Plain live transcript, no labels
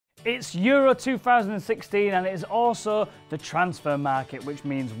It's Euro 2016 and it is also the transfer market, which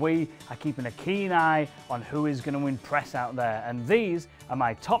means we are keeping a keen eye on who is going to impress out there. And these are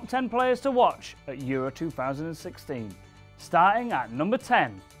my top 10 players to watch at Euro 2016. Starting at number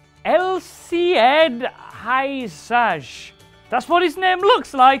 10, El Sayed Haysaj. That's what his name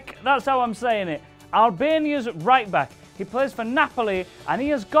looks like, that's how I'm saying it. Albania's right back. He plays for Napoli and he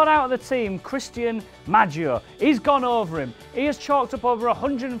has got out of the team Christian Maggio. He's gone over him. He has chalked up over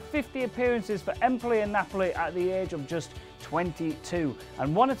 150 appearances for Empoli and Napoli at the age of just 22.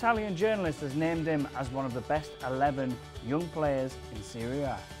 And one Italian journalist has named him as one of the best 11 young players in Serie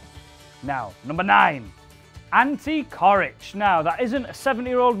A. Now, number 9, Ante Coric. Now, that isn't a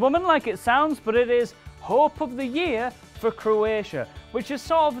 70-year-old woman like it sounds, but it is Hope of the Year for Croatia, which is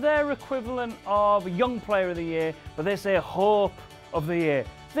sort of their equivalent of Young Player of the Year, but they say Hope of the Year.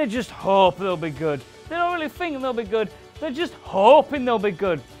 They just hope they'll be good. They don't really think they'll be good, they're just hoping they'll be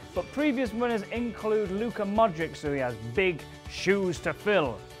good. But previous winners include Luka Modric, so he has big shoes to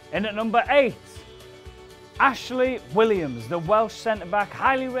fill. In at number 8, Ashley Williams, the Welsh centre-back,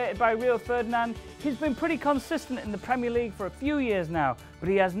 highly rated by Rio Ferdinand. He's been pretty consistent in the Premier League for a few years now, but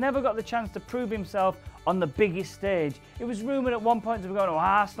he has never got the chance to prove himself on the biggest stage. It was rumoured at one point to be going to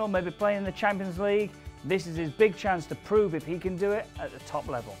Arsenal, maybe playing in the Champions League. This is his big chance to prove if he can do it at the top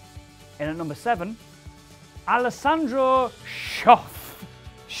level. In at number 7, Alessandro Schöpf.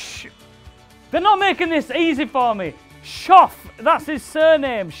 They're not making this easy for me. Schöpf, that's his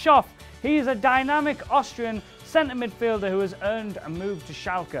surname, Schöpf. He is a dynamic Austrian centre midfielder who has earned a move to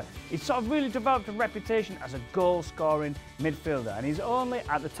Schalke. He's sort of really developed a reputation as a goal-scoring midfielder, and he's only,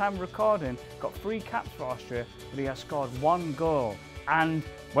 at the time of recording, got 3 caps for Austria, but he has scored 1 goal. And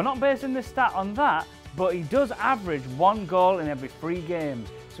we're not basing this stat on that, but he does average 1 goal in every 3 games,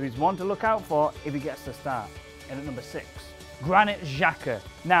 so he's one to look out for if he gets to start. In at number 6, Granit Xhaka.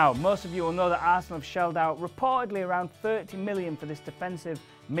 Now, most of you will know that Arsenal have shelled out reportedly around 30 million for this defensive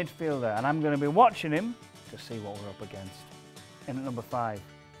midfielder, and I'm going to be watching him to see what we're up against. In at number 5,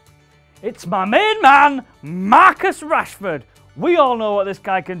 it's my main man, Marcus Rashford. We all know what this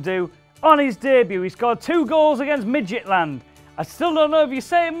guy can do. On his debut, he scored 2 goals against Midgetland. I still don't know if you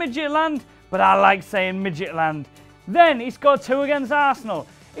say Midgetland, but I like saying Midgetland. Then he scored 2 against Arsenal.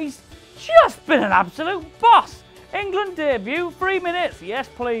 He's just been an absolute boss. England debut, 3 minutes. Yes,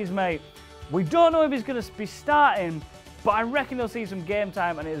 please, mate. We don't know if he's going to be starting, but I reckon he'll see some game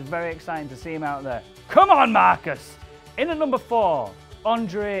time and it is very exciting to see him out there. Come on, Marcus! In at number 4,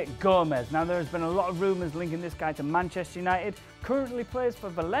 Andre Gomez. Now, there has been a lot of rumours linking this guy to Manchester United. Currently plays for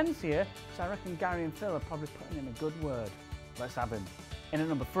Valencia, so I reckon Gary and Phil are probably putting in a good word. Let's have him. In at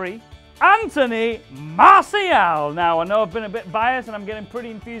number 3, Anthony Martial. Now, I know I've been a bit biased and I'm getting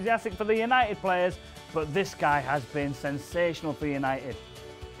pretty enthusiastic for the United players, but this guy has been sensational for United.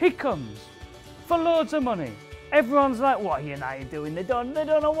 He comes for loads of money. Everyone's like, what are United doing? They don't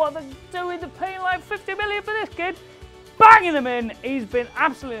know what they're doing. They're paying like 50 million for this kid. Banging him in. He's been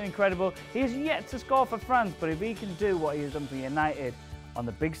absolutely incredible. He has yet to score for France, but if he can do what he has done for United on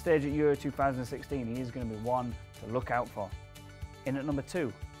the big stage at Euro 2016, he is going to be one to look out for. In at number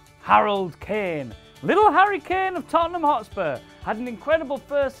 2, Harold Kane. Little Harry Kane of Tottenham Hotspur. Had an incredible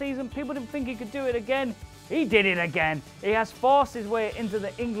first season. People didn't think he could do it again. He did it again. He has forced his way into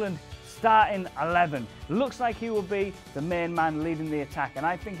the England starting 11. Looks like he will be the main man leading the attack, and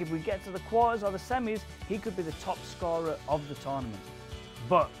I think if we get to the quarters or the semis, he could be the top scorer of the tournament.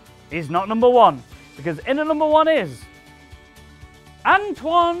 But he's not number 1, because in at number 1 is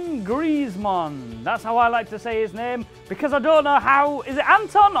Antoine Griezmann. That's how I like to say his name, because I don't know how, is it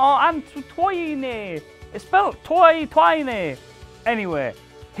Anton or Antoine? It's spelled Twaine. Anyway,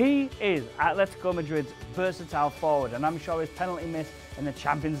 he is Atletico Madrid's versatile forward, and I'm sure his penalty miss in the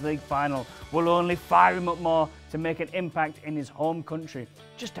Champions League final will only fire him up more to make an impact in his home country.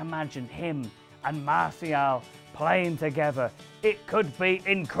 Just imagine him and Martial playing together. It could be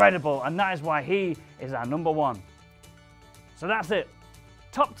incredible, and that is why he is our number 1. So that's it.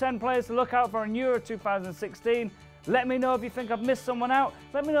 Top 10 players to look out for in Euro 2016. Let me know if you think I've missed someone out.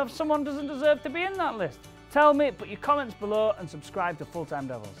 Let me know if someone doesn't deserve to be in that list. Tell me, put your comments below and subscribe to Full Time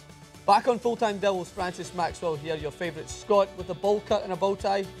Devils. Back on Full Time Devils, Francis Maxwell here, your favourite Scot with a bowl cut and a bow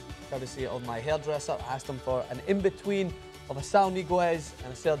tie. Courtesy of my hairdresser. I asked him for an in-between of a Sal Niguez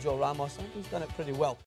and a Sergio Ramos. I think he's done it pretty well.